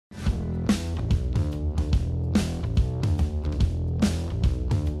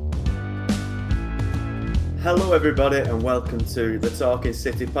Hello everybody and welcome to the Talking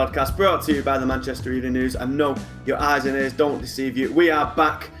City podcast, brought to you by the Manchester Evening News. And no, your eyes and ears don't deceive you. We are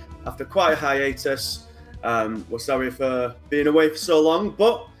back after quite a hiatus. We're sorry for being away for so long,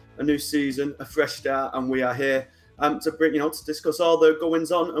 but a new season, a fresh start, and we are here to bring to discuss all the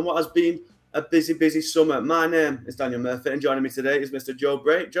goings on and what has been a busy summer. My name is Daniel Murphy, and joining me today is Mr. Joe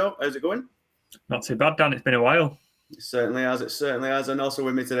Bray. Joe, how's it going? Not too bad, Dan. It's been a while. It certainly has. And also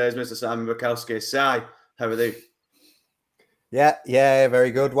with me today is Mr. Simon Bukowski. Si, how are they? Yeah,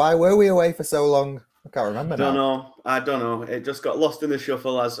 very good. Why were we away for so long? I can't remember now. I don't know. It just got lost in the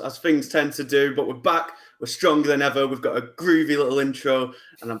shuffle as things tend to do, but we're back. We're stronger than ever. We've got a groovy little intro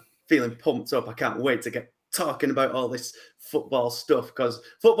and I'm feeling pumped up. I can't wait to get talking about all this football stuff because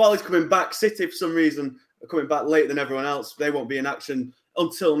football is coming back. City, for some reason, are coming back later than everyone else. They won't be in action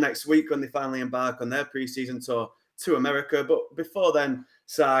until next week when they finally embark on their pre-season tour to America. But before then,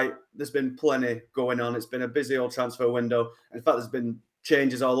 Si, there's been plenty going on. It's been a busy old transfer window. In fact, there's been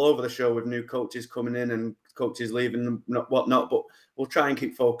changes all over the show with new coaches coming in and coaches leaving and whatnot. But we'll try and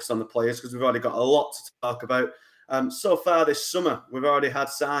keep focused on the players because we've already got a lot to talk about. So far this summer, we've already had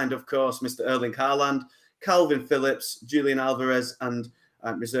signed, of course, Mr. Erling Haaland, Calvin Phillips, Julian Alvarez, and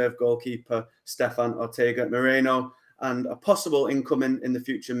reserve goalkeeper Stefan Ortega Moreno, and a possible incoming in the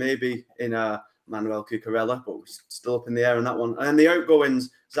future, maybe in Manuel Cucurella, but we're still up in the air on that one. And the outgoings,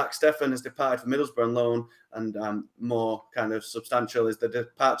 Zach Steffen has departed for Middlesbrough on loan, and more kind of substantial is the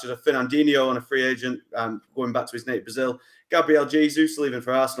departures of Fernandinho on a free agent, going back to his native Brazil, Gabriel Jesus leaving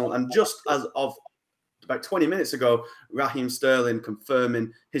for Arsenal, and just as of about 20 minutes ago, Raheem Sterling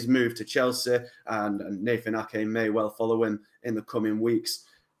confirming his move to Chelsea, and Nathan Ake may well follow him in the coming weeks.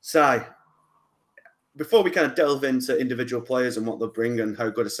 Si, before we kind of delve into individual players and what they'll bring and how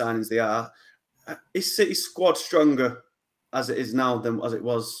good a signings they are, is City's squad stronger as it is now than as it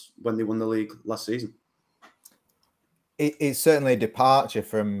was when they won the league last season? It's certainly a departure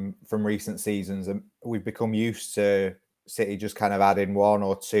from recent seasons, and we've become used to City just kind of adding one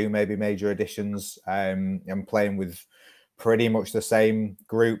or two maybe major additions and playing with pretty much the same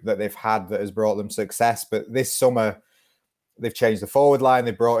group that they've had that has brought them success. But this summer, they've changed the forward line.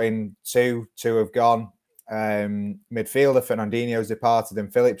 They brought in two have gone. Midfielder Fernandinho's departed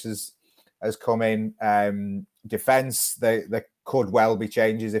and Phillips has come in. Defence, there could well be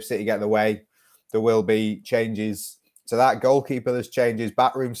changes if City get the way. There will be changes to that. Goalkeeper, there's changes.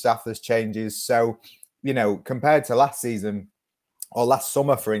 Backroom staff, there's changes. So, compared to last season or last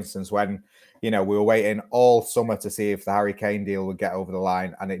summer, for instance, when, we were waiting all summer to see if the Harry Kane deal would get over the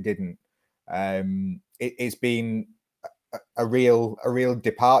line and it didn't. It's been a real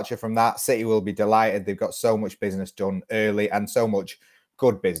departure from that. City will be delighted. They've got so much business done early and so much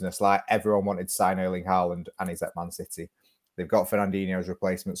good business. Like everyone wanted to sign Erling Haaland and he's at Man City. They've got Fernandinho's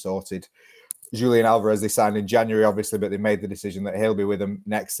replacement sorted. Julian Alvarez they signed in January, obviously, but they made the decision that he'll be with them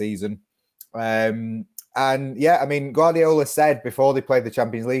next season. Guardiola said before they played the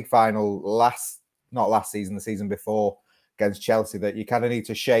Champions League final not last season, the season before against Chelsea, that you kind of need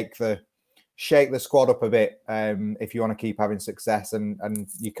to shake the squad up a bit if you want to keep having success, and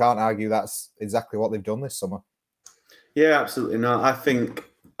you can't argue that's exactly what they've done this summer. Yeah, absolutely not. I think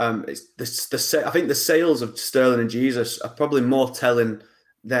I think the sales of Sterling and Jesus are probably more telling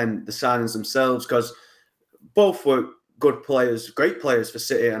than the signings themselves, because both were good players, great players for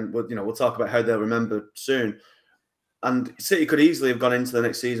City, and we'll talk about how they'll remember soon. And City could easily have gone into the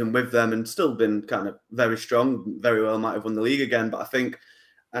next season with them and still been kind of very strong, very well might have won the league again. But I think,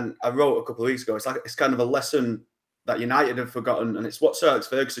 and I wrote a couple of weeks ago, it's kind of a lesson that United have forgotten, and it's what Sir Alex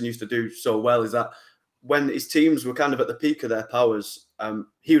Ferguson used to do so well, is that when his teams were kind of at the peak of their powers,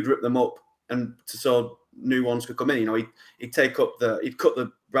 he would rip them up, and so new ones could come in. He'd cut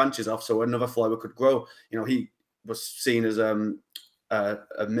the branches off so another flower could grow. He was seen as a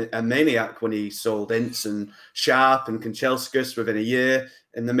maniac when he sold Ince and Sharp and Kanchelskis within a year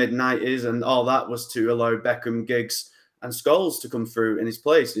in the mid-90s, and all that was to allow Beckham, Giggs and Scholes to come through in his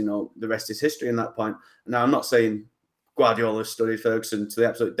place. The rest is history in that point. Now, I'm not saying Guardiola studied Ferguson to the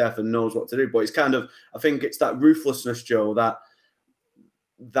absolute death and knows what to do, but it's kind of, I think it's that ruthlessness, Joe,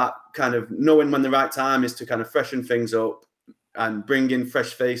 that kind of knowing when the right time is to kind of freshen things up and bring in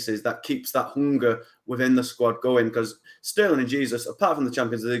fresh faces, that keeps that hunger within the squad going. Because Sterling and Jesus, apart from the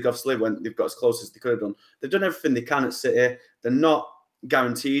Champions League, obviously, when they've got as close as they could have done, they've done everything they can at City. They're not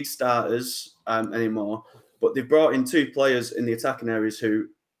guaranteed starters anymore, but they've brought in two players in the attacking areas who,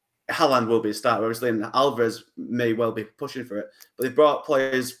 Haaland will be a starter, obviously, and Alvarez may well be pushing for it. But they've brought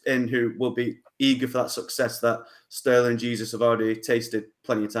players in who will be eager for that success that Sterling and Jesus have already tasted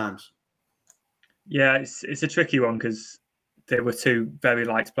plenty of times. Yeah, it's a tricky one because they were two very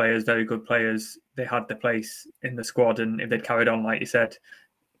liked players, very good players. They had the place in the squad, and if they'd carried on, like you said,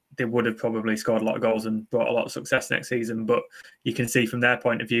 they would have probably scored a lot of goals and brought a lot of success next season. But you can see from their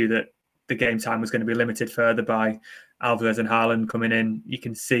point of view that the game time was going to be limited further by Alvarez and Haaland coming in. You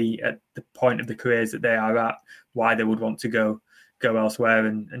can see at the point of the careers that they are at why they would want to go elsewhere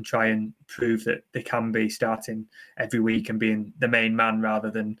and try and prove that they can be starting every week and being the main man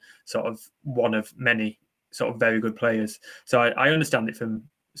rather than sort of one of many sort of very good players. So I understand it from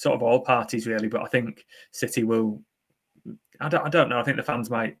sort of all parties really, but I think City will, I don't know, I think the fans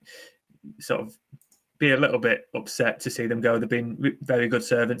might sort of be a little bit upset to see them go. They've been very good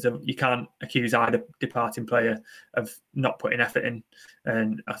servants. You can't accuse either departing player of not putting effort in,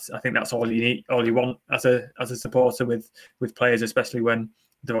 and I think that's all you need, all you want as a supporter with players, especially when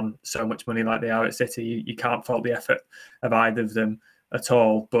they're on so much money like they are at City. You can't fault the effort of either of them at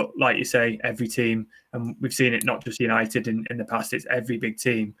all. But like you say, every team, and we've seen it not just United in the past, it's every big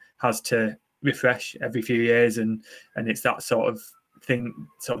team has to refresh every few years, and it's that sort of thing,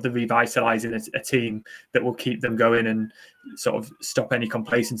 sort of the revitalizing a team that will keep them going and sort of stop any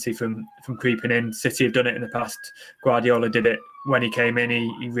complacency from creeping in. City have done it in the past. Guardiola did it when he came in.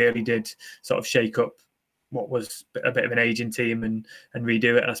 He really did sort of shake up what was a bit of an aging team and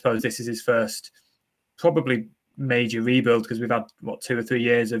redo it. And I suppose this is his first probably major rebuild, because we've had 2 or 3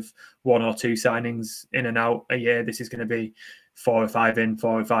 years of 1 or 2 signings in and out a year. This is going to be 4 or 5 in,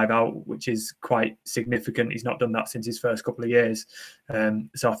 4 or 5 out, which is quite significant. He's not done that since his first couple of years.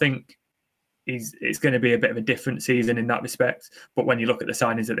 So I think it's going to be a bit of a different season in that respect. But when you look at the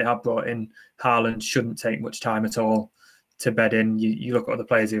signings that they have brought in, Haaland shouldn't take much time at all to bed in. You look at other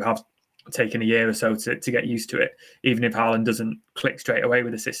players who have taken a year or so to get used to it. Even if Haaland doesn't click straight away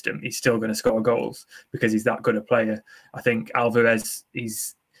with the system, he's still going to score goals because he's that good a player. I think Alvarez,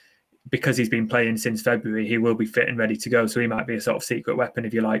 because he's been playing since February, he will be fit and ready to go. So he might be a sort of secret weapon,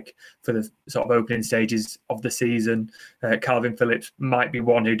 if you like, for the sort of opening stages of the season. Calvin Phillips might be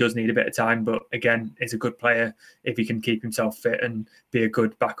one who does need a bit of time, but again, is a good player if he can keep himself fit and be a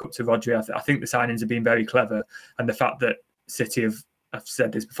good backup to Rodri. I think the signings have been very clever, and the fact that City have, I've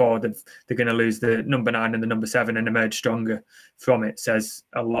said this before, they're going to lose the number 9 and the number 7 and emerge stronger from it says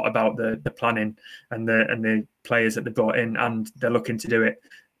a lot about the planning and the players that they brought in, and they're looking to do it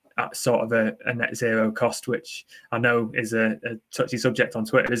at sort of a net zero cost, which I know is a touchy subject on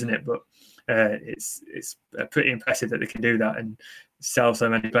Twitter, isn't it? But it's pretty impressive that they can do that and sell so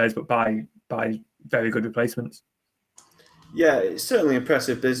many players, but buy very good replacements. Yeah, it's certainly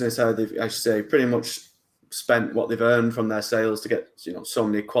impressive business how they've, I should say, pretty much spent what they've earned from their sales to get so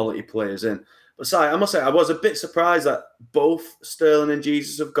many quality players in. But Si, I must say I was a bit surprised that both Sterling and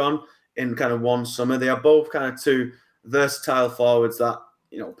Jesus have gone in kind of one summer. They are both kind of two versatile forwards that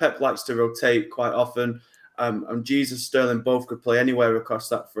Pep likes to rotate quite often. And Jesus, Sterling both could play anywhere across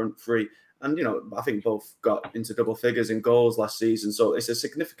that front three. And, I think both got into double figures in goals last season. So it's a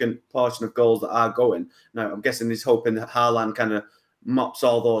significant portion of goals that are going. Now, I'm guessing he's hoping that Haaland kind of mops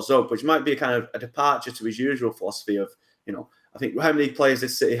all those up, which might be a kind of a departure to his usual philosophy of, I think how many players did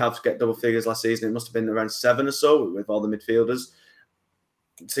City have to get double figures last season? It must have been around 7 or so with all the midfielders.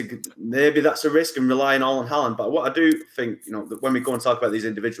 So maybe that's a risk and relying all on Haaland. But what I do think, that when we go and talk about these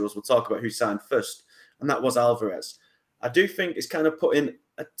individuals, we'll talk about who signed first, and that was Alvarez. I do think it's kind of putting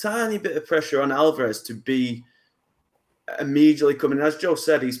a tiny bit of pressure on Alvarez to be immediately coming. As Joe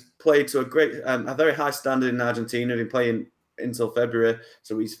said, he's played to a very high standard in Argentina. He's been playing until February,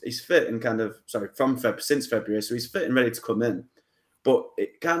 so he's fit and since February, so he's fit and ready to come in. But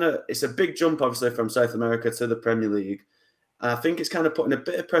it's a big jump, obviously, from South America to the Premier League. And I think it's kind of putting a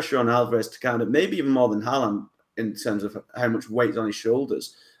bit of pressure on Alvarez to kind of, maybe even more than Haaland, in terms of how much weight's on his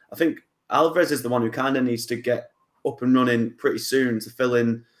shoulders. I think Alvarez is the one who kind of needs to get up and running pretty soon to fill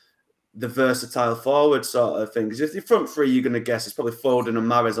in the versatile forward sort of thing. Because if the front three, you're going to guess it's probably Foden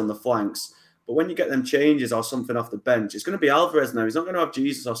and Mahrez on the flanks. But when you get them changes or something off the bench, it's going to be Alvarez now. He's not going to have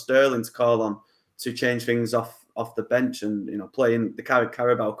Jesus or Sterling to call on to change things off the bench and playing the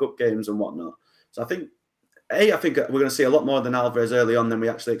Carabao Cup games and whatnot. So I think we're going to see a lot more than Alvarez early on than we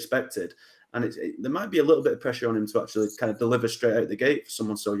actually expected. And there might be a little bit of pressure on him to actually kind of deliver straight out the gate for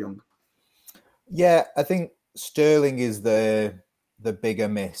someone so young. Yeah, I think Sterling is the bigger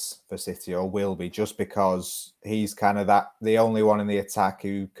miss for City, or will be, just because he's kind of the only one in the attack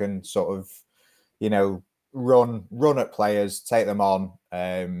who can sort of, run at players, take them on.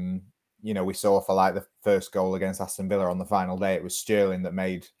 We saw for like the first goal against Aston Villa on the final day, it was Sterling that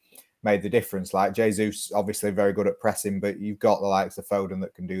made the difference. Like Jesus, obviously very good at pressing, but you've got the likes of Foden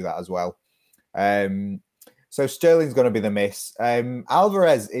that can do that as well. So Sterling's going to be the miss.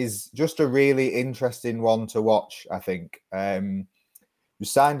 Alvarez is just a really interesting one to watch, I think. He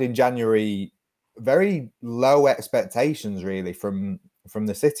signed in January, very low expectations really from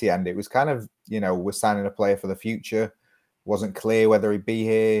the City end. It was kind of, we're signing a player for the future. Wasn't clear whether he'd be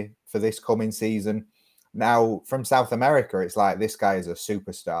here for this coming season. Now, from South America, it's like this guy is a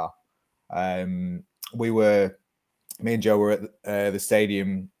superstar. Me and Joe were at the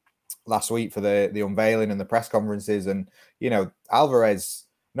stadium last week for the unveiling and the press conferences. And, Alvarez,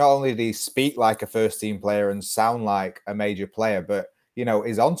 not only did he speak like a first-team player and sound like a major player, but,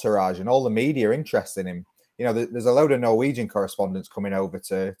 his entourage and all the media interest in him. There's a load of Norwegian correspondents coming over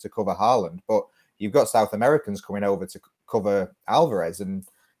to cover Haaland, but you've got South Americans coming over to cover Alvarez. And,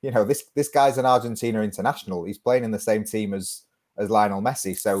 this guy's an Argentina international. He's playing in the same team as Lionel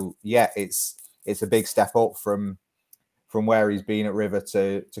Messi. So, yeah, it's a big step up from where he's been at River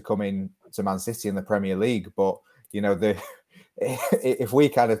to come in to Man City in the Premier League. But, if we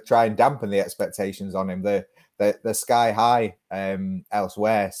kind of try and dampen the expectations on him, they're sky high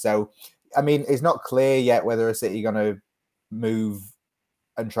elsewhere. So, I mean, it's not clear yet whether a City going to move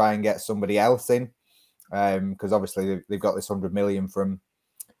and try and get somebody else in, because obviously they've got this 100 million from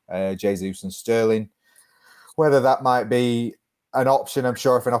Jesus and Sterling. Whether that might be an option, I'm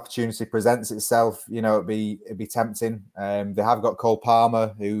sure if an opportunity presents itself, it'd be tempting. They have got Cole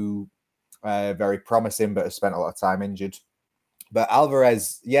Palmer, who very promising, but has spent a lot of time injured. But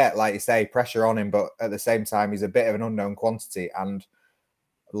Alvarez, yeah, like you say, pressure on him, but at the same time, he's a bit of an unknown quantity, and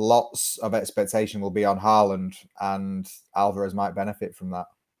lots of expectation will be on Haaland, and Alvarez might benefit from that.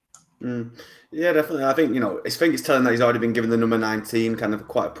 Yeah, definitely. I think, it's telling that he's already been given the number 19, kind of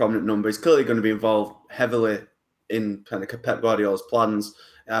quite a prominent number. He's clearly going to be involved heavily in kind of Pep Guardiola's plans.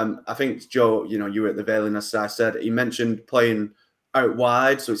 I think, Joe, you were at the Veiling, as I said, he mentioned playing out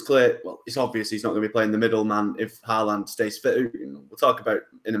wide, so it's clear, well, it's obvious he's not going to be playing the middle man if Haaland stays fit. We'll talk about it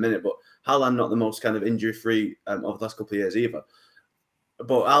in a minute, but Haaland not the most kind of injury-free over the last couple of years either.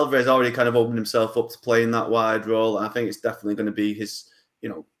 But Alvarez already kind of opened himself up to playing that wide role, and I think it's definitely going to be his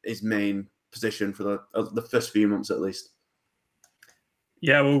main position for the first few months at least.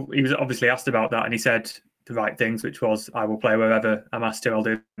 Yeah, well, he was obviously asked about that, and he said the right things, which was, I will play wherever I'm asked to. I'll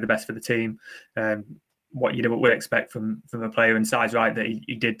do the best for the team. What you would expect from a player, and Si's right that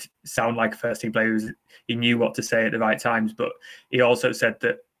he did sound like a first-team player. He knew what to say at the right times, but he also said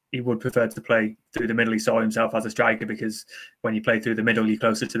that he would prefer to play through the middle. He saw himself as a striker because when you play through the middle, you're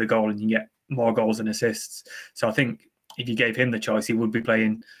closer to the goal and you get more goals and assists. So I think if you gave him the choice, he would be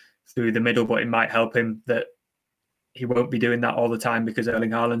playing through the middle, but it might help him that he won't be doing that all the time because Erling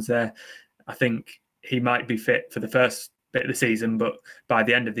Haaland's there. I think he might be fit for the first bit of the season, but by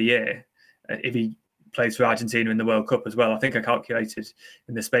the end of the year, if he plays for Argentina in the World Cup as well, I think I calculated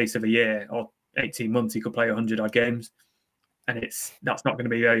in the space of a year or 18 months, he could play 100 odd games. And that's not going to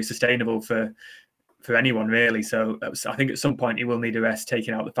be very sustainable for anyone, really. So I think at some point he will need a rest,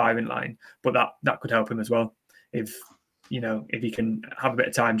 taking out the firing line, but that could help him as well. If he can have a bit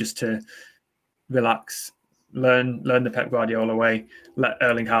of time just to relax, learn the Pep Guardiola way, let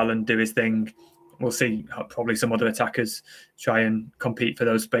Erling Haaland do his thing. We'll see probably some other attackers try and compete for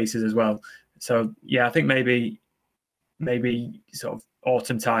those spaces as well. So yeah, I think maybe sort of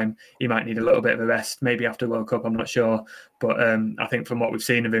autumn time, he might need a little bit of a rest, maybe after World Cup, I'm not sure. But I think from what we've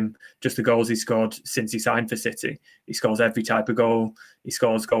seen of him, just the goals he scored since he signed for City, he scores every type of goal. He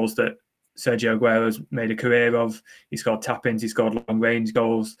scores goals that Sergio Aguero's made a career of. He scored tap-ins, he scored long-range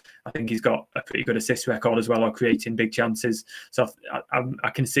goals. I think he's got a pretty good assist record as well, or creating big chances. So I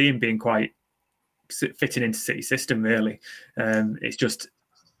can see him being quite fitting into City's system, really. It's just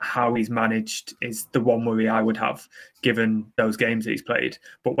how he's managed is the one worry I would have, given those games that he's played.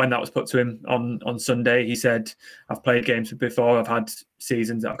 But when that was put to him on Sunday, he said, I've played games before, I've had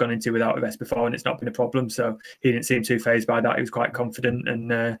seasons that I've gone into without a rest before, and it's not been a problem. So he didn't seem too fazed by that. He was quite confident.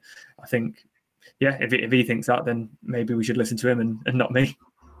 And I think, yeah, if he thinks that, then maybe we should listen to him and not me.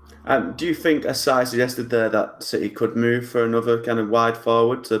 Do you think, as Si suggested there, that City could move for another kind of wide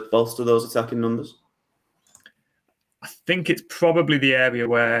forward to bolster those attacking numbers? I think it's probably the area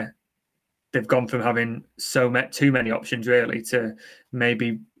where they've gone from having too many options, really, to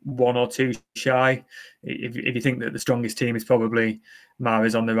maybe one or two shy. If you think that the strongest team is probably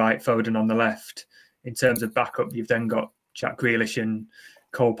Mahrez on the right, Foden on the left, in terms of backup, you've then got Jack Grealish and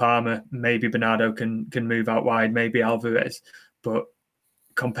Cole Palmer. Maybe Bernardo can move out wide, maybe Alvarez. But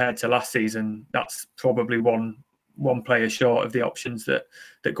compared to last season, that's probably one player short of the options that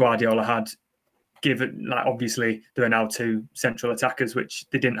Guardiola had. Given, like, obviously there are now two central attackers, which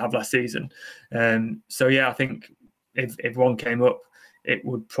they didn't have last season. So yeah, I think if one came up, it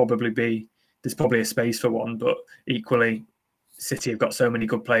would probably be there's probably a space for one, but equally, City have got so many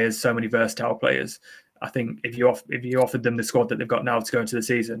good players, so many versatile players. I think if you offered them the squad that they've got now to go into the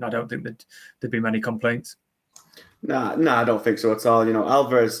season, I don't think that there'd be many complaints. Nah, I don't think so at all. You know,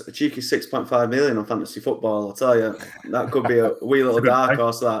 Alvarez, a cheeky 6.5 million on fantasy football. I'll tell you, that could be a wee little dark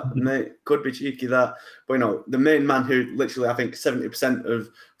horse. That mate, could be cheeky. That, but you know, the main man who literally I think 70% of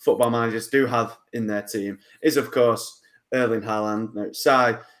football managers do have in their team is of course Erling Haaland. Now,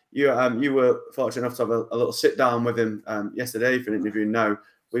 Si, you were fortunate enough to have a little sit down with him yesterday for an interview. Now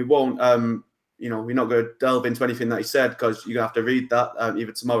we won't, we're not going to delve into anything that he said because you're gonna have to read that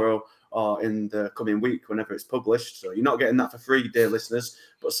either tomorrow or in the coming week whenever it's published. So you're not getting that for free, dear listeners.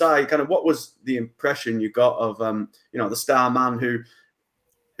 But Si, kind of what was the impression you got of the star man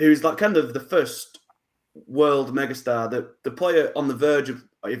who's like kind of the first world megastar, the player on the verge of,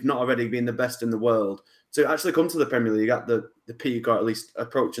 if not already, being the best in the world, to actually come to the Premier League at the peak, or at least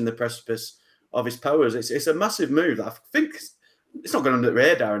approaching the precipice of his powers. It's a massive move that I think it's not going under the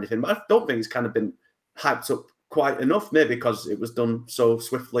radar or anything, but I don't think it's kind of been hyped up quite enough, maybe because it was done so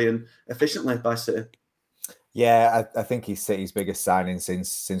swiftly and efficiently by City. Yeah, I think he's City's biggest signing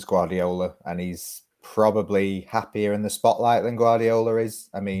since Guardiola, and he's probably happier in the spotlight than Guardiola is.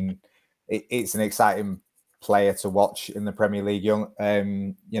 I mean, it's an exciting player to watch in the Premier League. We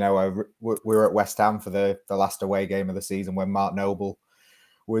were at West Ham for the last away game of the season when Mark Noble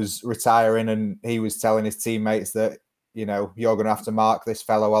was retiring, and he was telling his teammates that, you know, you're going to have to mark this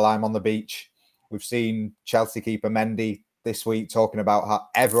fellow while I'm on the beach. We've seen Chelsea keeper Mendy this week talking about how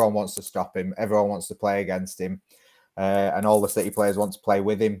everyone wants to stop him, everyone wants to play against him, and all the City players want to play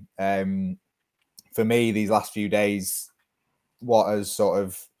with him. For me, these last few days, what has sort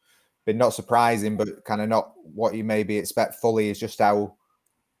of been not surprising, but kind of not what you maybe expect fully, is just how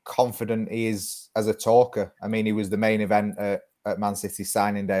confident he is as a talker. I mean, he was the main event at Man City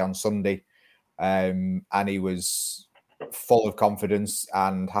signing day on Sunday, and he was full of confidence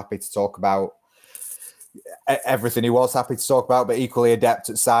and happy to talk about everything he was happy to talk about, but equally adept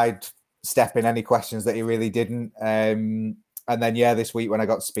at sidestepping any questions that he really didn't. And then, this week when I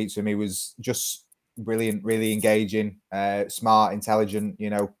got to speak to him, he was just brilliant, really engaging, smart, intelligent,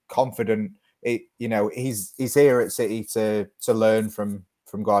 confident. He's here at City to learn from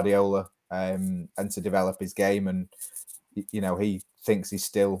Guardiola and to develop his game. And, he thinks he's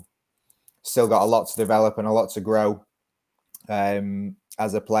still got a lot to develop and a lot to grow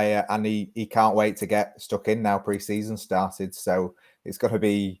as a player, and he can't wait to get stuck in now. Pre-season started, so it's going to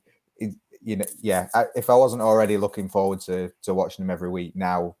be, if I wasn't already looking forward to watching him every week,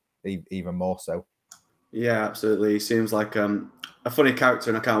 now even more so. Yeah, absolutely. He seems like a funny character,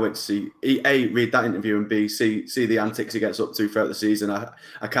 and I can't wait to see A, read that interview, and B, see the antics he gets up to throughout the season.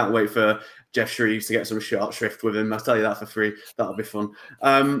 I can't wait for Jeff Shreves to get some short shrift with him. I'll tell you that for free. That'll be fun.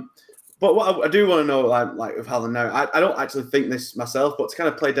 But what I do want to know, like with Haaland now, I don't actually think this myself, but to kind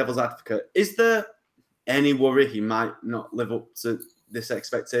of play devil's advocate, is there any worry he might not live up to this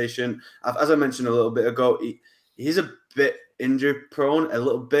expectation? As I mentioned a little bit ago, he's a bit injury prone, a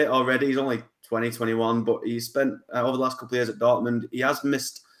little bit already. He's only 2021, but he spent over the last couple of years at Dortmund. He has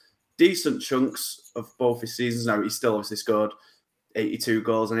missed decent chunks of both his seasons. Now, he's still obviously scored 82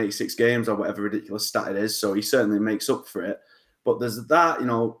 goals in 86 games or whatever ridiculous stat it is, so he certainly makes up for it. But there's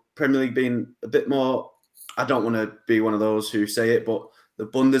that, Premier League being a bit more, I don't want to be one of those who say it, but the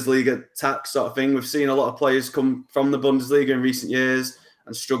Bundesliga tax sort of thing. We've seen a lot of players come from the Bundesliga in recent years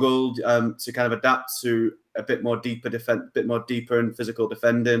and struggled to kind of adapt to a bit more deeper and physical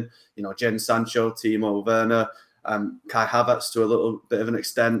defending. Jadon Sancho, Timo Werner, Kai Havertz to a little bit of an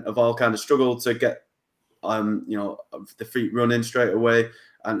extent have all kind of struggled to get the feet running straight away,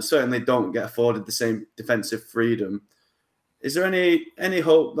 and certainly don't get afforded the same defensive freedom. Is there any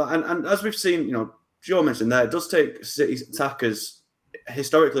hope that, and as we've seen, Joe mentioned there, it does take City's attackers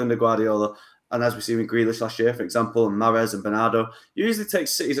historically under Guardiola, and as we see with Grealish last year, for example, and Mahrez and Bernardo, it usually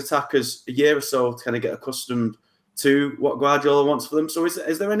takes City's attackers a year or so to kind of get accustomed to what Guardiola wants for them. So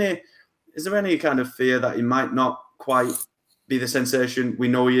is there any kind of fear that he might not quite be the sensation we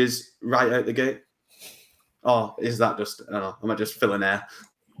know he is right out the gate? Or is that just, I don't know, am I just filling air?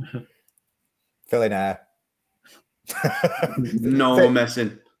 Filling air. No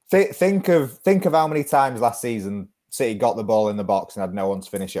messing. Think of how many times last season City got the ball in the box and had no one to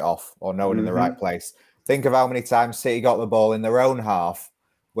finish it off, or no one in the right place. Think of how many times City got the ball in their own half,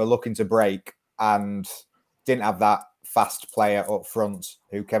 were looking to break, and didn't have that fast player up front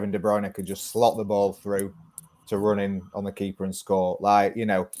who Kevin De Bruyne could just slot the ball through to run in on the keeper and score.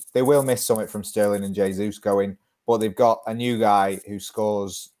 They will miss something from Sterling and Jesus going, but they've got a new guy who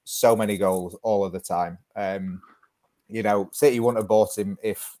scores so many goals all of the time. City wouldn't have bought him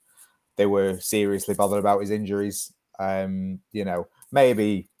if they were seriously bothered about his injuries.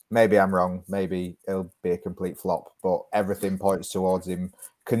 Maybe I'm wrong. Maybe it'll be a complete flop, but everything points towards him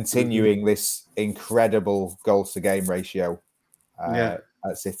continuing this incredible goals to game ratio at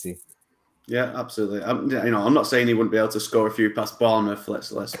City. Yeah, absolutely. I'm not saying he wouldn't be able to score a few past Bournemouth.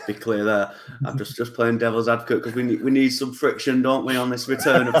 Let's be clear there. I'm just playing devil's advocate because we need some friction, don't we, on this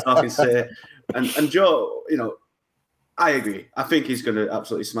return of Talking City. And Joe, I agree. I think he's going to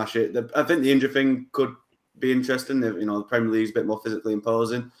absolutely smash it. I think the injury thing could be interesting. The Premier League's a bit more physically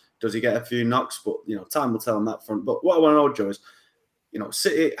imposing. Does he get a few knocks? But time will tell on that front. But what I want to know, Joe, is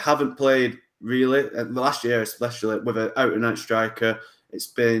City haven't played really last year, especially with an out-and-out striker. It's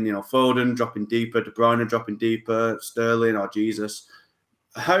been, Foden dropping deeper, De Bruyne dropping deeper, Sterling or Jesus.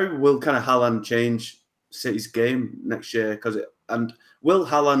 How will kind of Haaland change City's game next year? And will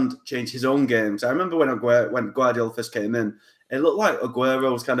Haaland change his own game? So I remember when Guardiola first came in, it looked like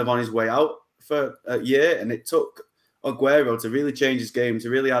Aguero was kind of on his way out for a year, and it took Aguero to really change his game, to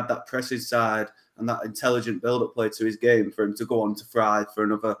really add that pressing side and that intelligent build-up play to his game for him to go on to thrive for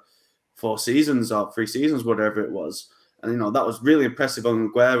another 4 seasons or 3 seasons, whatever it was. And, that was really impressive on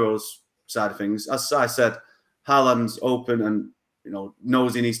Aguero's side of things. As I said, Haaland's open and,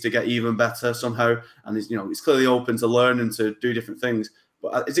 knows he needs to get even better somehow. And, he's clearly open to learn and to do different things.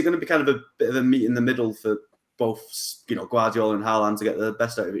 But is it going to be kind of a bit of a meet in the middle for both, Guardiola and Haaland to get the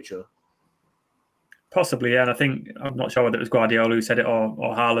best out of each other? Possibly, yeah. And I think, I'm not sure whether it was Guardiola who said it or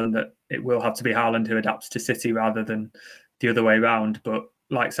Haaland, that it will have to be Haaland who adapts to City rather than the other way around. But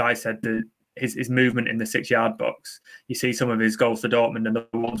like I said, his movement in the 6-yard box, you see some of his goals for Dortmund, and the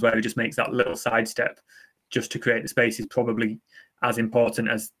ones where he just makes that little sidestep just to create the space is probably as important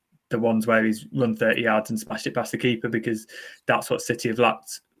as the ones where he's run 30 yards and smashed it past the keeper, because that's what City have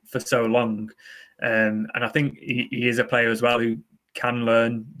lacked for so long. And I think he is a player as well who can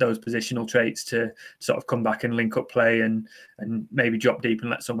learn those positional traits to sort of come back and link up play and maybe drop deep and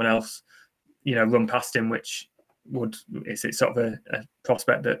let someone else, run past him, which it's sort of a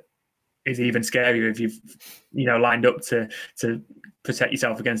prospect that is even scarier if you've lined up to protect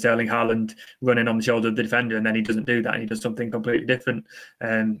yourself against Erling Haaland running on the shoulder of the defender, and then he doesn't do that and he does something completely different.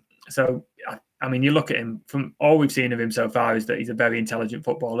 So I mean, you look at him, from all we've seen of him so far is that he's a very intelligent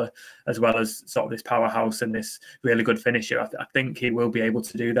footballer, as well as sort of this powerhouse and this really good finisher. I think he will be able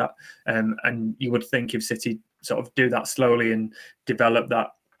to do that, and you would think if City sort of do that slowly and develop that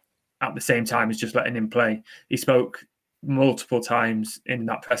at the same time as just letting him play. He spoke multiple times in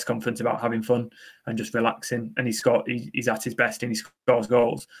that press conference about having fun and just relaxing, and he's at his best and he scores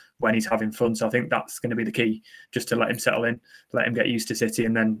goals when he's having fun. So I think that's going to be the key, just to let him settle in, let him get used to City,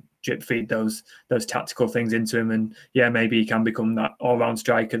 and then drip feed those tactical things into him. And maybe he can become that all-round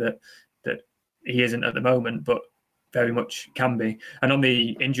striker that he isn't at the moment, but very much can be. And on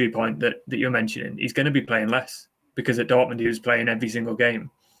the injury point that you're mentioning, he's going to be playing less, because at Dortmund he was playing every single game.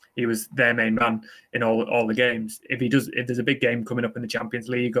 He was their main man in all the games. If there's a big game coming up in the Champions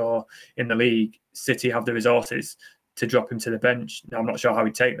League or in the league, City have the resources to drop him to the bench. Now, I'm not sure how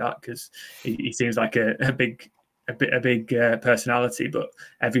he'd take that, because he seems like a big personality, but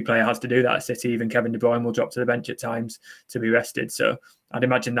every player has to do that at City. Even Kevin De Bruyne will drop to the bench at times to be rested. So I'd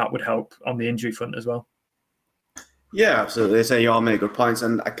imagine that would help on the injury front as well. Yeah, absolutely. They say you all make good points,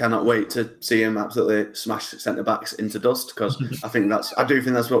 and I cannot wait to see him absolutely smash centre backs into dust, because I do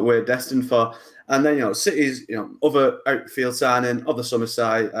think that's what we're destined for. And then City's other outfield signing of the summer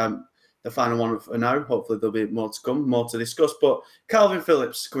side, the final one for now. Hopefully there'll be more to come, more to discuss. But Calvin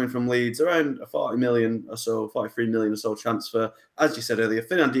Phillips coming from Leeds, around a 40 million or so, 43 million or so transfer. As you said earlier,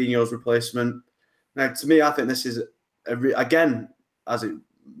 Fernandinho's replacement. Now, to me, I think this is again,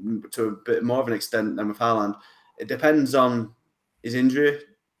 to a bit more of an extent than with Haaland. It depends on his injury,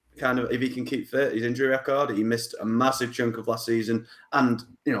 kind of, if he can keep fit, his injury record. He missed a massive chunk of last season, and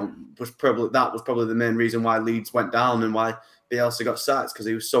was probably the main reason why Leeds went down and why Bielsa got sacked, because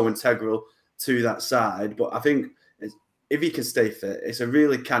he was so integral to that side. But I think if he can stay fit, it's a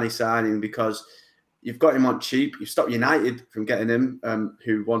really canny signing, because you've got him on cheap. You've stopped United from getting him,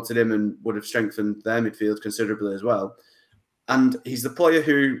 who wanted him and would have strengthened their midfield considerably as well. And he's the player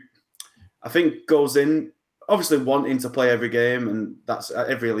who I think goes in obviously wanting to play every game, and that's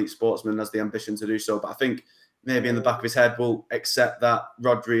every elite sportsman has the ambition to do so. But I think maybe in the back of his head will accept that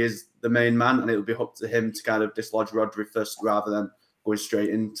Rodri is the main man, and it'll be up to him to kind of dislodge Rodri first rather than going straight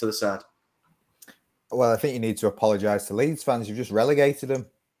into the side. Well, I think you need to apologise to Leeds fans. You've just relegated them.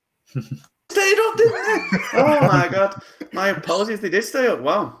 Stayed up, didn't they? Oh my God. My apologies, they did stay up.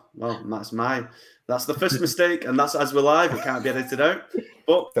 Wow. Well, that's the first mistake, and that's as we're live. It can't be edited out.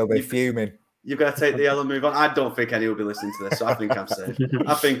 But they'll be fuming. You've got to take the L and move on. I don't think anyone will be listening to this, so I think I'm safe.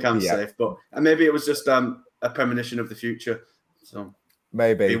 I think I'm safe. But maybe it was just a premonition of the future. So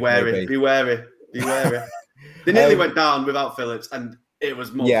maybe be wary. They nearly went down without Phillips, and it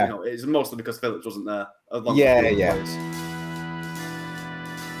was mostly because Phillips wasn't there. I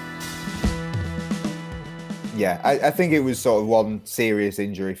think it was sort of one serious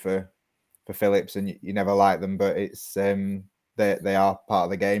injury for Phillips, and you never like them, but it's they are part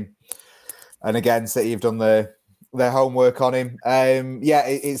of the game. And again, City have done their homework on him.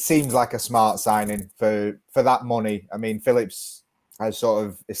 It seems like a smart signing for that money. I mean, Phillips has sort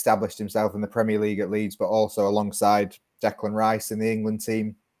of established himself in the Premier League at Leeds, but also alongside Declan Rice in the England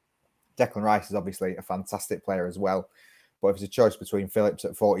team. Declan Rice is obviously a fantastic player as well. But if it's a choice between Phillips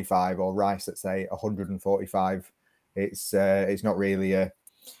at 45 or Rice at, say, 145, it's not really a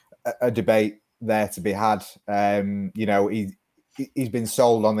debate there to be had. He's been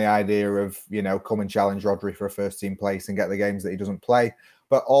sold on the idea of, come and challenge Rodri for a first-team place and get the games that he doesn't play.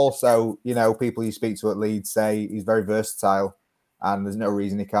 But also, people you speak to at Leeds say he's very versatile and there's no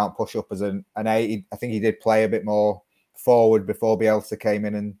reason he can't push up as an 8. I think he did play a bit more forward before Bielsa came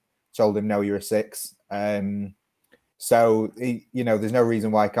in and told him, no, you're a 6. So, there's no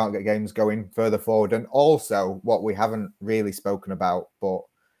reason why he can't get games going further forward. And also, what we haven't really spoken about, but,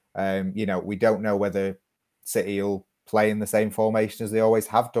 we don't know whether City will play in the same formation as they always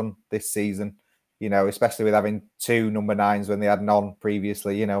have done this season, especially with having 2 number 9s when they had none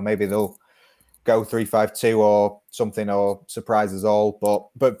previously. Maybe they'll go 3-5-2 or something, or surprise us all.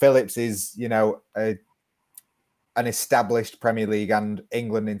 But Phillips is, an established Premier League and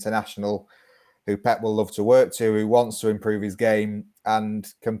England international who Pep will love to work to, who wants to improve his game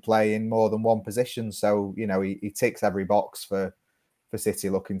and can play in more than one position. So, he ticks every box for City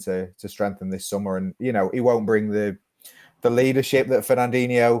looking to strengthen this summer. And, he won't bring the leadership that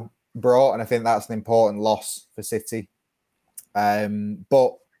Fernandinho brought. And I think that's an important loss for City.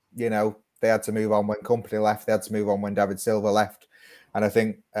 But, they had to move on when Kompany left. They had to move on when David Silva left. And I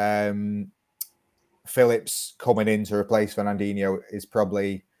think Phillips coming in to replace Fernandinho is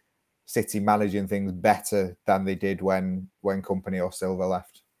probably City managing things better than they did when Kompany or Silva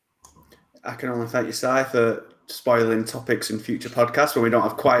left. I can only thank you, Si, for spoiling topics in future podcasts when we don't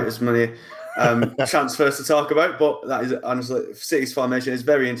have quite as many transfers to talk about. But that is honestly, City's formation is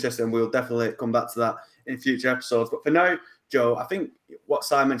very interesting. We'll definitely come back to that in future episodes. But for now, Joe, I think what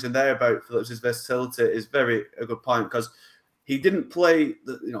Si mentioned there about Phillips' versatility is a good point, because he didn't play.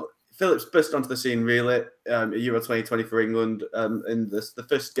 Phillips burst onto the scene really at Euro 2020 for England in the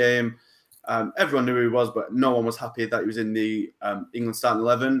first game. Everyone knew who he was, but no one was happy that he was in the England starting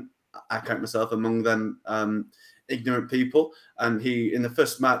 11. I count myself among them ignorant people. And in the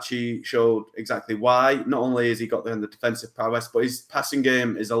first match, he showed exactly why. Not only has he got the defensive prowess, but his passing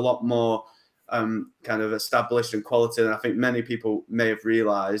game is a lot more kind of established and quality than I think many people may have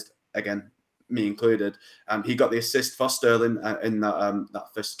realised. Again, me included. He got the assist for Sterling in that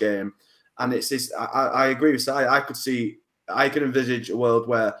first game, and I agree with Si. I could envisage a world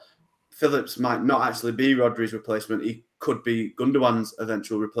where Phillips might not actually be Rodri's replacement. He could be Gundogan's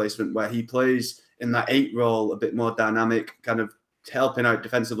eventual replacement, where he plays in that 8 role, a bit more dynamic, kind of helping out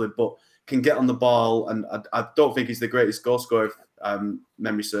defensively, but can get on the ball. And I don't think he's the greatest goal scorer, if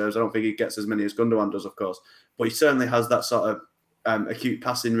memory serves. I don't think he gets as many as Gundogan does, of course, but he certainly has that sort of acute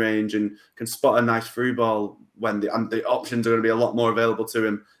passing range and can spot a nice through ball when the options are going to be a lot more available to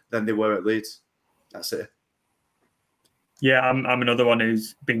him than they were at Leeds. That's it. Yeah, I'm another one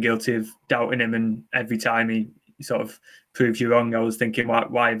who's been guilty of doubting him, and every time he sort of proves you wrong. I was thinking,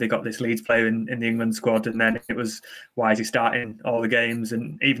 why have they got this Leeds player in the England squad? And then it was, why is he starting all the games?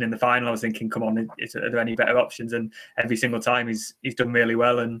 And even in the final, I was thinking, come on, are there any better options? And every single time he's done really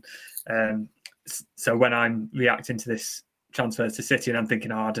well. And so when I'm reacting to this transfer to City and I'm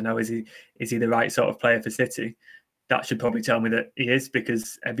thinking, I don't know, is he the right sort of player for City? That should probably tell me that he is,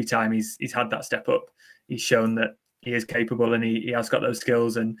 because every time he's had that step up, he's shown that he is capable and he has got those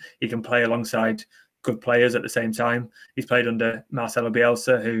skills and he can play alongside good players at the same time. He's played under Marcelo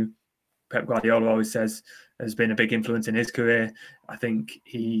Bielsa, who Pep Guardiola always says has been a big influence in his career. I think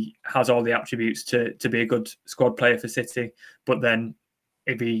he has all the attributes to be a good squad player for City. But then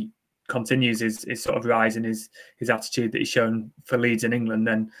if he continues his sort of rise in his attitude that he's shown for Leeds in England,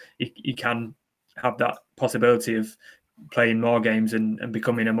 then he can have that possibility of playing more games and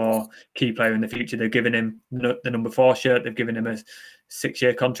becoming a more key player in the future. They've given him the number 4 shirt. They've given him a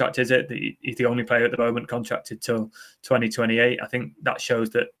 6-year contract, is it? He's the only player at the moment contracted till 2028. I think that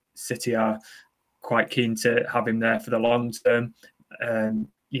shows that City are quite keen to have him there for the long term.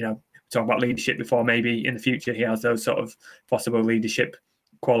 Talk about leadership before, maybe in the future he has those sort of possible leadership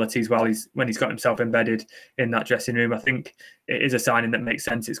qualities when he's got himself embedded in that dressing room. I think it is a signing that makes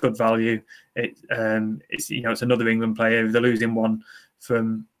sense. It's good value. It's another England player. They're losing one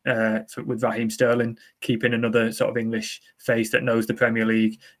with Raheem Sterling, keeping another sort of English face that knows the Premier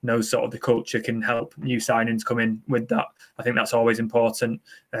League, knows sort of the culture, can help new signings come in with that. I think that's always important.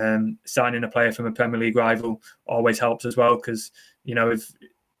 Signing a player from a Premier League rival always helps as well, because if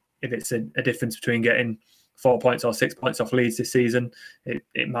it's a difference between getting 4 points or 6 points off Leeds this season,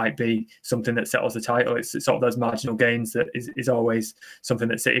 it might be something that settles the title. It's sort of those marginal gains that is always something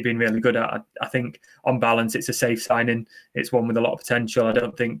that City have been really good at. I think on balance, it's a safe signing. It's one with a lot of potential. I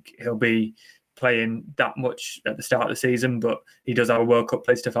don't think he'll be playing that much at the start of the season, but he does have a World Cup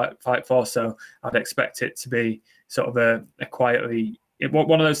place to fight for. So I'd expect it to be sort of a quietly,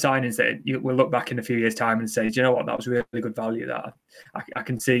 one of those signings that we'll look back in a few years' time and say, do you know what, that was really good value. That I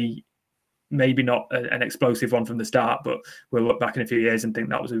can see. Maybe not an explosive one from the start, but we'll look back in a few years and think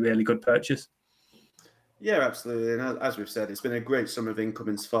that was a really good purchase. Yeah, absolutely. And as we've said, it's been a great summer of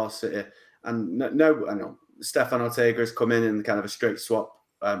incomings for City. And I know Stefan Ortega has come in kind of a straight swap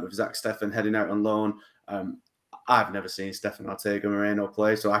with Zach Steffen heading out on loan. I've never seen Stefan Ortega Moreno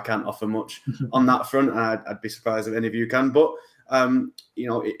play, so I can't offer much on that front. And I'd be surprised if any of you can. But,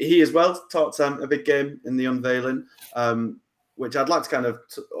 he as well talked a big game in the unveiling. Which I'd like to kind of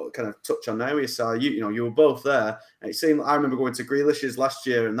touch on now. You were both there. And it seemed, I remember going to Grealish's last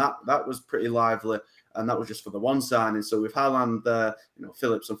year, and that was pretty lively, and that was just for the one signing. So with Haaland there,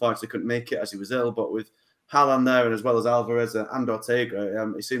 Phillips unfortunately couldn't make it as he was ill, but with Haaland there, and as well as Alvarez and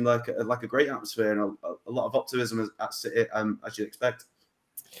Ortega, it seemed like a great atmosphere and a lot of optimism at City, as you'd expect.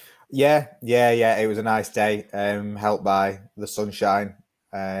 Yeah. It was a nice day, helped by the sunshine.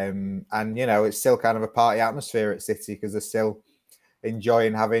 And it's still kind of a party atmosphere at City because they're still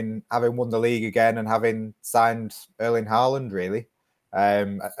enjoying having won the league again and having signed Erling Haaland, really,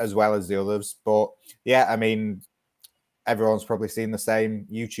 as well as the others. But yeah, I mean, everyone's probably seen the same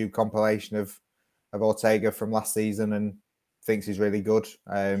YouTube compilation of Ortega from last season and thinks he's really good.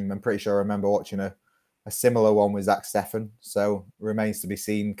 I'm pretty sure I remember watching a similar one with Zach Steffen. So remains to be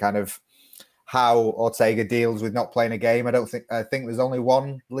seen kind of how Ortega deals with not playing a game. I think there's only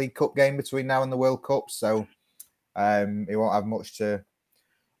one League Cup game between now and the World Cup, so he won't have much to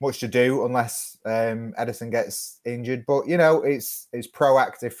do unless Ederson gets injured. But it's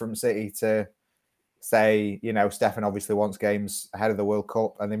proactive from City to say, Steffen obviously wants games ahead of the World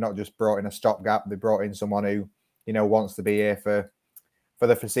Cup, and they've not just brought in a stopgap. They brought in someone who wants to be here for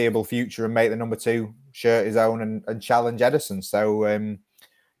the foreseeable future and make the number 2 shirt his own and challenge Ederson. So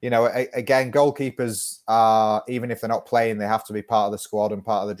again, goalkeepers are, even if they're not playing, they have to be part of the squad and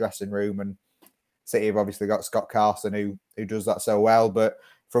part of the dressing room. And City have obviously got Scott Carson who does that so well. But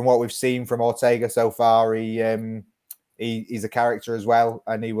from what we've seen from Ortega so far, he's a character as well,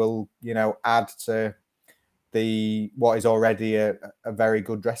 and he will add to what is already a very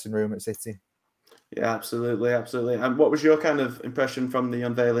good dressing room at City. Yeah, absolutely. And what was your kind of impression from the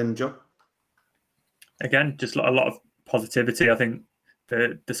unveiling, Joe? Again, just a lot of positivity. I think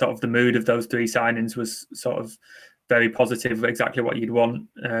the sort of the mood of those 3 signings was sort of very positive, exactly what you'd want.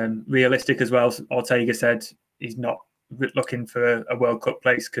 Realistic as well. Ortega said he's not looking for a World Cup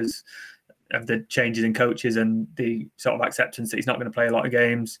place because of the changes in coaches and the sort of acceptance that he's not going to play a lot of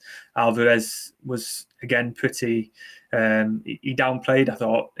games. Alvarez was, again, pretty... he downplayed, I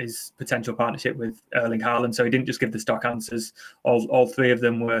thought, his potential partnership with Erling Haaland. So he didn't just give the stock answers. All 3 of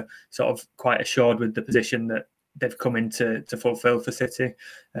them were sort of quite assured with the position that they've come in to fulfill for City.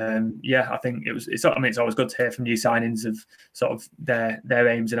 I think it's always good to hear from new signings of sort of their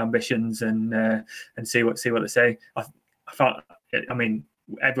aims and ambitions and see what they say.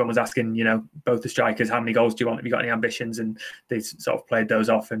 Everyone was asking, both the strikers, how many goals do you want? Have you got any ambitions? And they sort of played those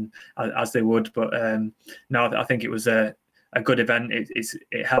off, and as they would. But no, I think it was a good event.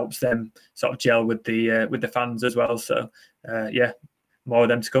 It helps them sort of gel with the fans as well. So more of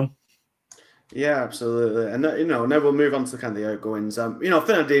them to come. Yeah, absolutely. And now we'll move on to kind of the outgoings.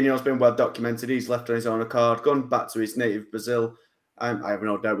 Fernandinho's been well documented. He's left on his own accord, gone back to his native Brazil. I have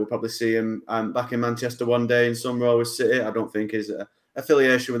no doubt we'll probably see him back in Manchester one day in some role with City. I don't think his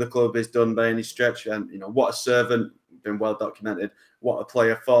affiliation with the club is done by any stretch. And what a servant, been well documented. What a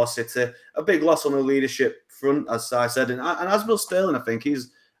player for City. A big loss on the leadership front, as I said, and as Will Sterling, I think he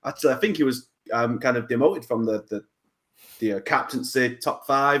was kind of demoted from the captaincy top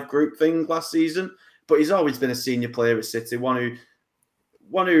 5 group thing last season, but he's always been a senior player at City. One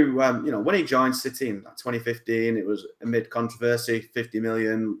who when he joined City in 2015, it was amid controversy, 50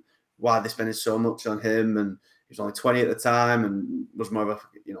 million. Why are they spending so much on him? And he was only 20 at the time, and was more of a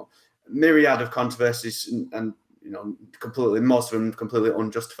myriad of controversies and most of them completely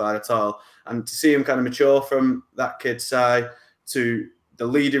unjustified at all. And to see him kind of mature from that kid's side to the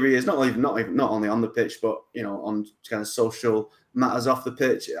leader he is, not only on the pitch, but on kind of social matters off the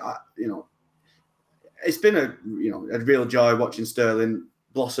pitch. It's been a real joy watching Sterling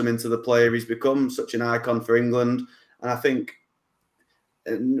blossom into the player he's become, such an icon for England. And I think,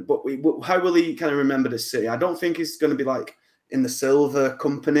 how will he kind of remembered at City? I don't think he's going to be like in the silver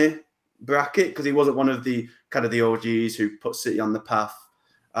company bracket, because he wasn't one of the kind of the OGs who put City on the path,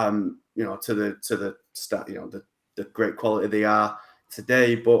 to the stat, the great quality they are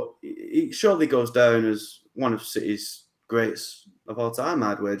today. But he surely goes down as one of City's greats of all time,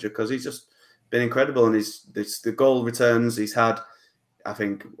 I'd wager, because he's just been incredible, and the goal returns he's had. I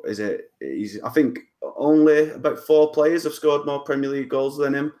think only about 4 players have scored more Premier League goals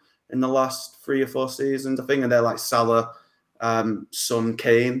than him in the last 3 or 4 seasons, I think, and they're like Salah, Son,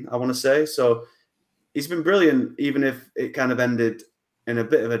 Kane, I want to say. So he's been brilliant, even if it kind of ended in a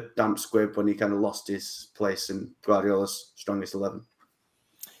bit of a damp squib when he kind of lost his place in Guardiola's strongest 11.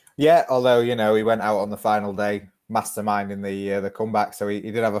 Yeah, although he went out on the final day masterminding the comeback, so he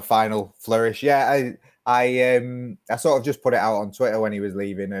did have a final flourish. Yeah, I sort of just put it out on Twitter when he was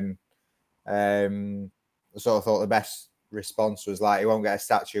leaving, and I sort of thought the best response was like, he won't get a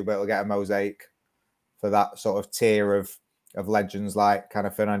statue, but he'll get a mosaic for that sort of tier of legends like kind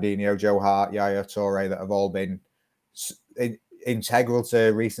of Fernandinho, Joe Hart, Yaya Toure, that have all been integral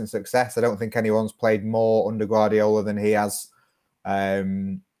to recent success. I don't think anyone's played more under Guardiola than he has.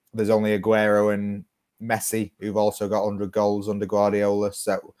 There's only Aguero and Messi who've also got 100 goals under Guardiola.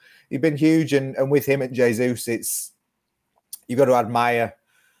 So he's been huge. And with him at Jesus, you've got to admire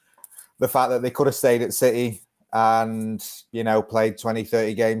the fact that they could have stayed at City and, played 20,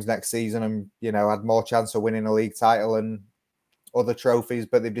 30 games next season and, had more chance of winning a league title and other trophies,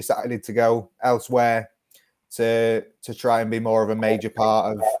 but they've decided to go elsewhere to try and be more of a major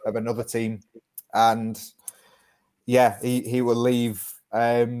part of another team. And yeah, he will leave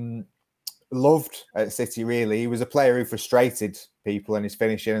loved at City, really. He was a player who frustrated people in his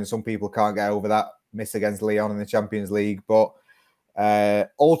finishing, and some people can't get over that miss against Lyon in the Champions League. But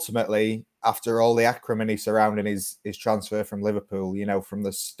ultimately, after all the acrimony surrounding his transfer from Liverpool, from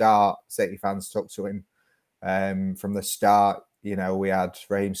the start, City fans took to him. From the start, we had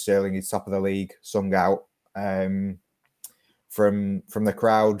Raheem Sterling, he's top of the league, sung out from the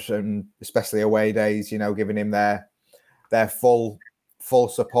crowd, and especially away days, giving him their full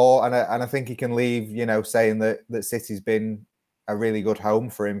support. And I think he can leave, saying that City's been a really good home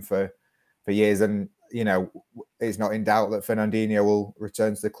for him for years. And, it's not in doubt that Fernandinho will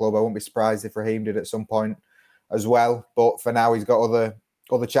return to the club. I won't be surprised if Raheem did at some point as well. But for now, he's got other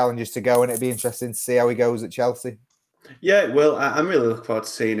challenges to go, and it'd be interesting to see how he goes at Chelsea. Yeah, well, I'm really looking forward to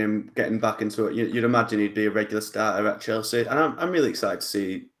seeing him getting back into it. You'd imagine he'd be a regular starter at Chelsea, and I'm really excited to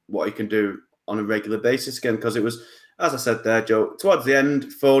see what he can do on a regular basis again, because it was, as I said there, Joe, towards the end,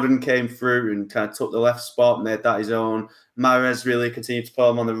 Foden came through and kind of took the left spot, made that his own. Mahrez really continued to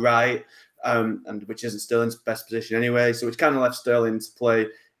perform on the right, and which isn't Sterling's best position anyway, so which kind of left Sterling to play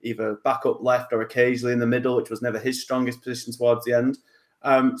either back up left or occasionally in the middle, which was never his strongest position towards the end.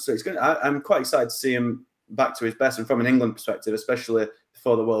 So it's good. I'm quite excited to see him back to his best, and from an England perspective, especially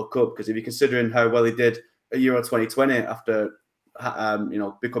before the World Cup, because if you're considering how well he did at Euro 2020 after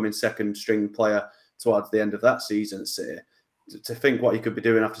becoming second string player towards the end of that season at City, to think what he could be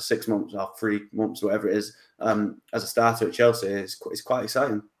doing after 6 months or 3 months, whatever it is, as a starter at Chelsea is quite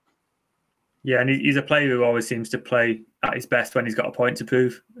exciting. Yeah, and he's a player who always seems to play at his best when he's got a point to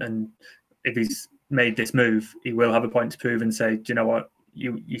prove. And if he's made this move, he will have a point to prove and say, do you know what?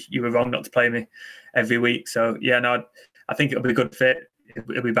 You were wrong not to play me every week. So yeah, no, I think it'll be a good fit.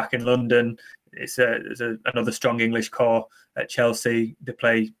 He'll be back in London. It's another strong English core at Chelsea. They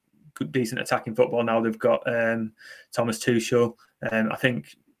play good, decent attacking football now. They've got Thomas Tuchel. I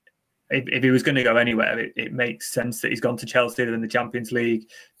think if he was going to go anywhere, it makes sense that he's gone to Chelsea. They're in the Champions League.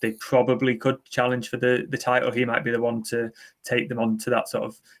 They probably could challenge for the title. He might be the one to take them on to that sort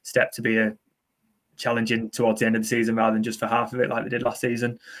of step to be a challenging towards the end of the season rather than just for half of it like they did last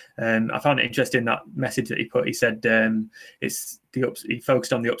season. I found it interesting, that message that he put. He said it's the ups. He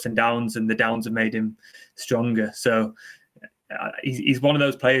focused on the ups and downs, and the downs have made him stronger. So he's one of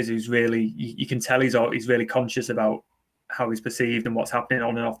those players who's really, you can tell he's really conscious about how he's perceived and what's happening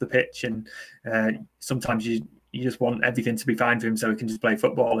on and off the pitch. And sometimes you just want everything to be fine for him so he can just play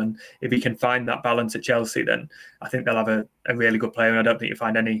football. And if he can find that balance at Chelsea, then I think they'll have a really good player. And I don't think you'll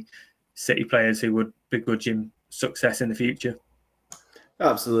find any City players who would begrudge him success in the future.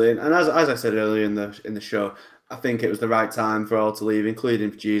 Absolutely, and as I said earlier in the show, I think it was the right time for all to leave,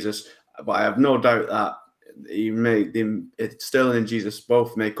 including Jesus. But I have no doubt that Sterling and Jesus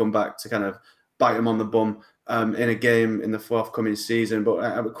both may come back to kind of bite him on the bum in a game in the forthcoming season. But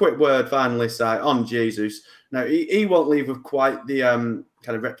a quick word finally, Si, on Jesus. Now, he won't leave with quite the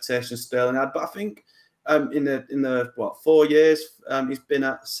kind of reputation Sterling had, but I think in the 4 years he's been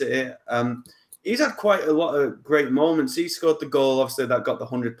at City, he's had quite a lot of great moments. He scored the goal, obviously, that got the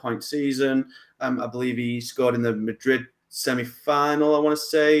 100-point season. I believe he scored in the Madrid semi-final, I want to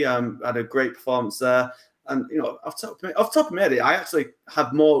say. Had a great performance there. And, off the top of my head, I actually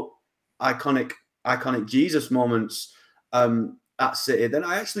have more iconic Jesus moments at City than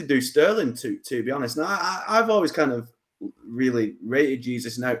I actually do Sterling, to be honest. Now, I've always kind of really rated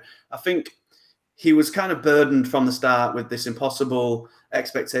Jesus. Now, I think he was kind of burdened from the start with this impossible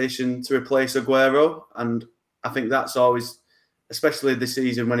expectation to replace Aguero. And I think that's always, especially this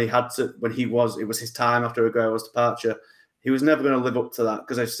season when it was his time after Aguero's departure, he was never going to live up to that,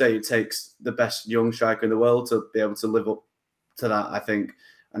 because I say it takes the best young striker in the world to be able to live up to that, I think.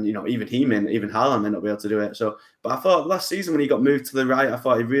 And, even Haaland may not be able to do it. So, but I thought last season when he got moved to the right, I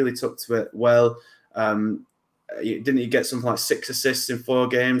thought he really took to it well. Didn't he get something like 6 assists in 4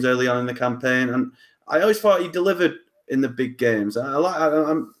 games early on in the campaign? And I always thought he delivered in the big games. To be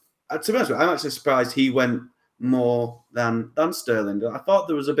honest with you, I'm actually surprised he went more than Sterling. I thought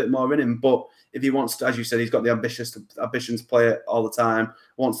there was a bit more in him, but if he wants to, as you said, he's got the ambition to play it all the time,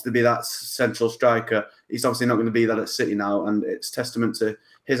 wants to be that central striker. He's obviously not going to be that at City now, and it's testament to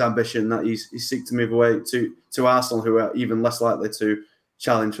his ambition that he seeks to move away to Arsenal, who are even less likely to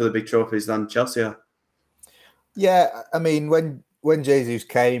challenge for the big trophies than Chelsea are. Yeah, I mean, when Jesus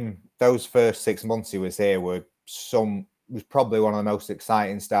came, those first 6 months he was here was probably one of the most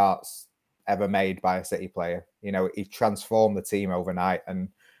exciting starts ever made by a City player. He transformed the team overnight and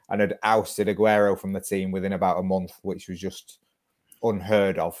had ousted Aguero from the team within about a month, which was just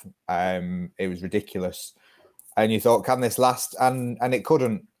unheard of. It was ridiculous. And you thought, can this last? And it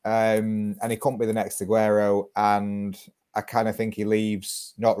couldn't. And he couldn't be the next Aguero. And I kind of think he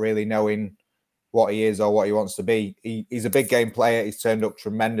leaves not really knowing what he is or what he wants to be. He's a big game player. He's turned up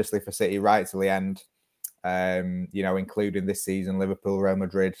tremendously for City right to the end, including this season, Liverpool, Real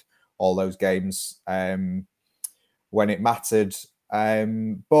Madrid, all those games when it mattered.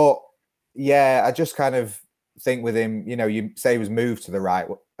 But yeah, I just kind of think with him, you say he was moved to the right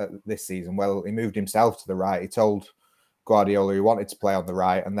this season. Well, he moved himself to the right. He told Guardiola he wanted to play on the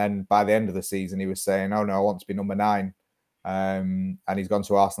right. And then by the end of the season, he was saying, oh no, I want to be number 9. And he's gone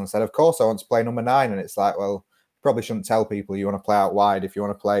to Arsenal and said, of course I want to play number 9. And it's like, well, probably shouldn't tell people you want to play out wide if you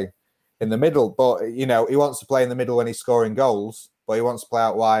want to play in the middle. But, he wants to play in the middle when he's scoring goals, but he wants to play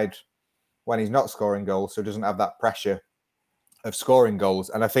out wide when he's not scoring goals, so he doesn't have that pressure of scoring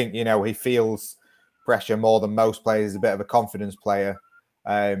goals. And I think, he feels pressure more than most players. He's a bit of a confidence player.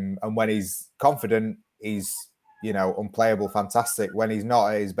 And when he's confident, he's, unplayable, fantastic. When he's not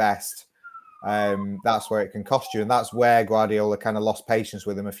at his best, that's where it can cost you. And that's where Guardiola kind of lost patience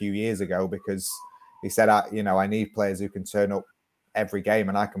with him a few years ago, because he said, I need players who can turn up every game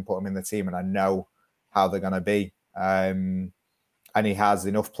and I can put them in the team and I know how they're going to be. And he has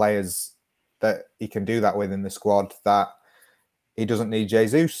enough players that he can do that with in the squad that he doesn't need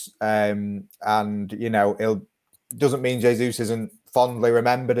Jesus. And, it doesn't mean Jesus isn't fondly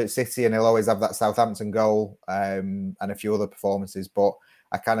remembered at City and he'll always have that Southampton goal and a few other performances. But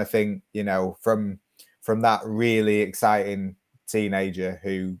I kind of think, from that really exciting teenager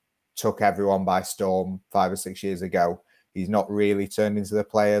who took everyone by storm 5 or 6 years ago, he's not really turned into the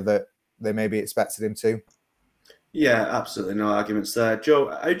player that they maybe expected him to. Yeah, absolutely no arguments there. Joe,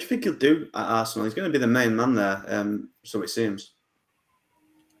 how do you think he'll do at Arsenal? He's going to be the main man there, so it seems.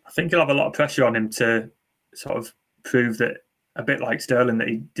 I think he'll have a lot of pressure on him to sort of prove that, a bit like Sterling, that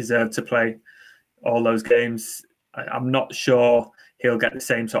he deserved to play all those games. I'm not sure he'll get the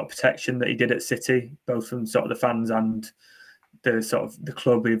same sort of protection that he did at City, both from sort of the fans and the sort of the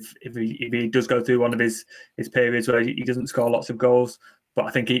club, if he does go through one of his periods where he doesn't score lots of goals. But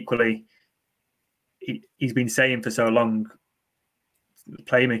I think equally, he's been saying for so long,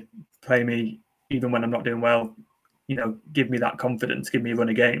 play me, even when I'm not doing well. Give me that confidence, give me a run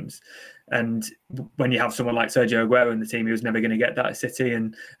of games. And when you have someone like Sergio Aguero in the team, he was never going to get that at City.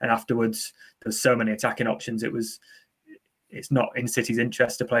 And afterwards, there's so many attacking options. It's not in City's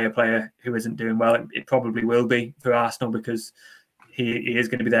interest to play a player who isn't doing well. It probably will be for Arsenal, because he is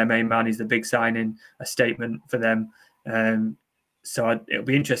going to be their main man. He's the big signing, a statement for them. So it'll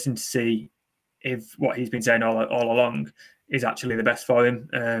be interesting to see if what he's been saying all along is actually the best for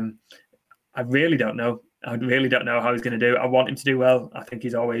him. I really don't know. I really don't know how he's going to do. I want him to do well. I think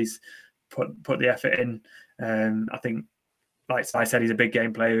he's always put the effort in. I think, like I said, he's a big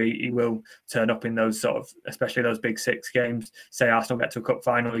game player. He will turn up in those sort of, especially those big 6 games. Say Arsenal get to a cup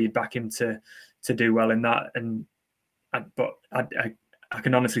final, you'd back him to do well in that. But I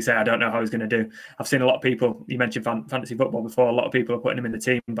can honestly say I don't know how he's going to do. I've seen a lot of people, you mentioned fantasy football before, a lot of people are putting him in the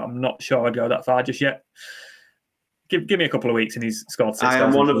team, but I'm not sure I'd go that far just yet. Give me a couple of weeks and he's scored 6 goals. I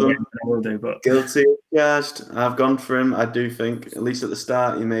am one of them. I will do, but guilty as charged. I've gone for him. I do think, at least at the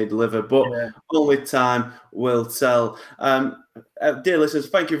start, he may deliver, but only time will tell. Dear listeners,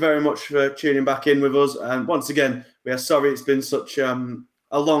 thank you very much for tuning back in with us. And once again, we are sorry it's been such a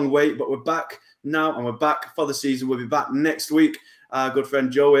long wait, but we're back now and we're back for the season. We'll be back next week. Our good friend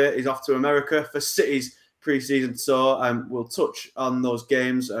Joe here is off to America for City's pre-season tour. We'll touch on those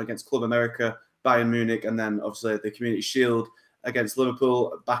games against Club America, Bayern Munich, and then obviously the Community Shield against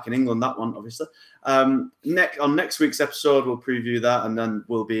Liverpool back in England, that one obviously. On next week's episode, we'll preview that, and then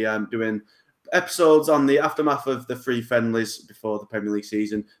we'll be doing episodes on the aftermath of the 3 friendlies before the Premier League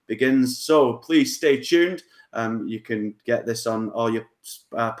season begins. So please stay tuned. You can get this on all your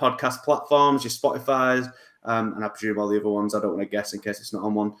podcast platforms, your Spotify's, and I presume all the other ones. I don't want to guess in case it's not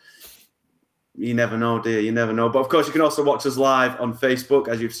on one. You never know, dear. You never know. But of course, you can also watch us live on Facebook,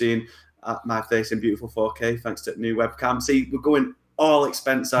 as you've seen, at my face in beautiful 4K, thanks to the new webcam. See, we're going all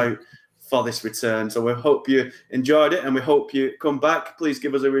expense out for this return. So we hope you enjoyed it and we hope you come back. Please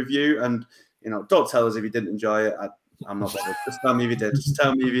give us a review and, don't tell us if you didn't enjoy it. I'm not bothered. Just tell me if you did. Just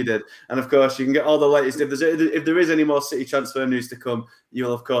tell me if you did. And of course, you can get all the latest. If there is any more City transfer news to come,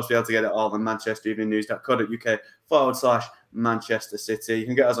 you'll of course be able to get it all on manchestereveningnews.co.uk/Manchester City. You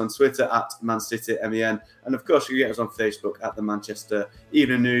can get us on Twitter at ManCityMen. And of course, you can get us on Facebook at the Manchester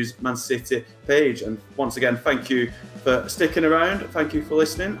Evening News Man City page. And once again, thank you for sticking around. Thank you for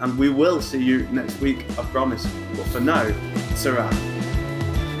listening. And we will see you next week, I promise. But for now, ta-ra.